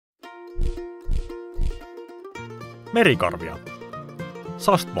Merikarvia.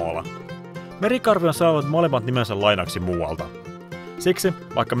 Sastmola. Merikarvia on saanut molemmat nimensä lainaksi muualta. Siksi,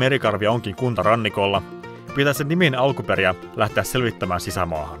 vaikka Merikarvia onkin kunta rannikolla, pitää sen nimen alkuperää lähteä selvittämään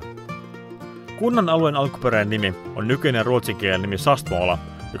sisämaahan. Kunnan alueen alkuperäinen nimi on nykyinen ruotsinkielinen nimi Sastmola,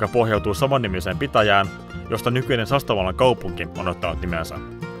 joka pohjautuu samannimiseen pitäjään, josta nykyinen Sastmolan kaupunki on ottanut nimensä.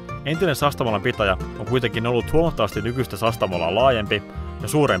 Entinen Sastmolan pitäjä on kuitenkin ollut huomattavasti nykyistä Sastmolaa laajempi ja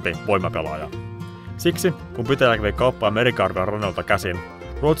suurempi voimapelaaja. Siksi, kun pitäjä kävi kauppaa Merikarvian rannalta käsin,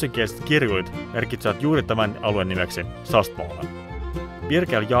 ruotsinkieliset kirjulit merkitsevät juuri tämän alueen nimeksi Sastmola.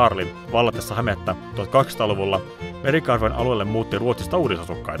 Birger Jarlin vallatessa Hämettä 1200-luvulla Merikarvian alueelle muutti Ruotsista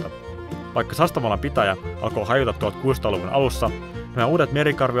uudisasukkaita. Vaikka Sastmolan pitäjä alkoi hajota 1600-luvun alussa, nämä uudet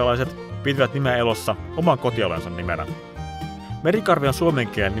merikarvialaiset pitivät nimeä elossa oman kotialueensa nimenä. Merikarvian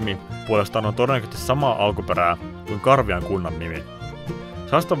suomenkielinen nimi puolestaan on todennäköisesti samaa alkuperää kuin Karvian kunnan nimi.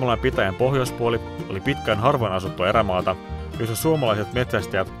 Sastmolan pitäjän pohjoispuoli oli pitkään harvoin asuttua erämaata, jossa suomalaiset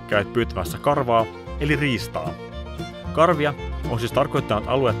metsästäjät kävivät pyytämässä karvaa, eli riistaa. Karvia on siis tarkoittanut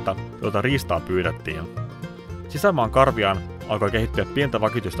aluetta, jolta riistaa pyydettiin. Sisämaan Karviaan alkoi kehittyä pientä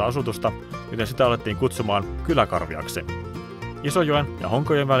vakituista asutusta, joten sitä alettiin kutsumaan kyläkarviaksi. Isojoen ja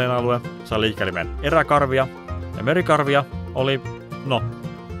Honkojen välinen alue sai liikenimen Eräkarvia, ja Merikarvia oli,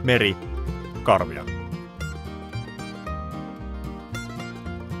 Merikarvia.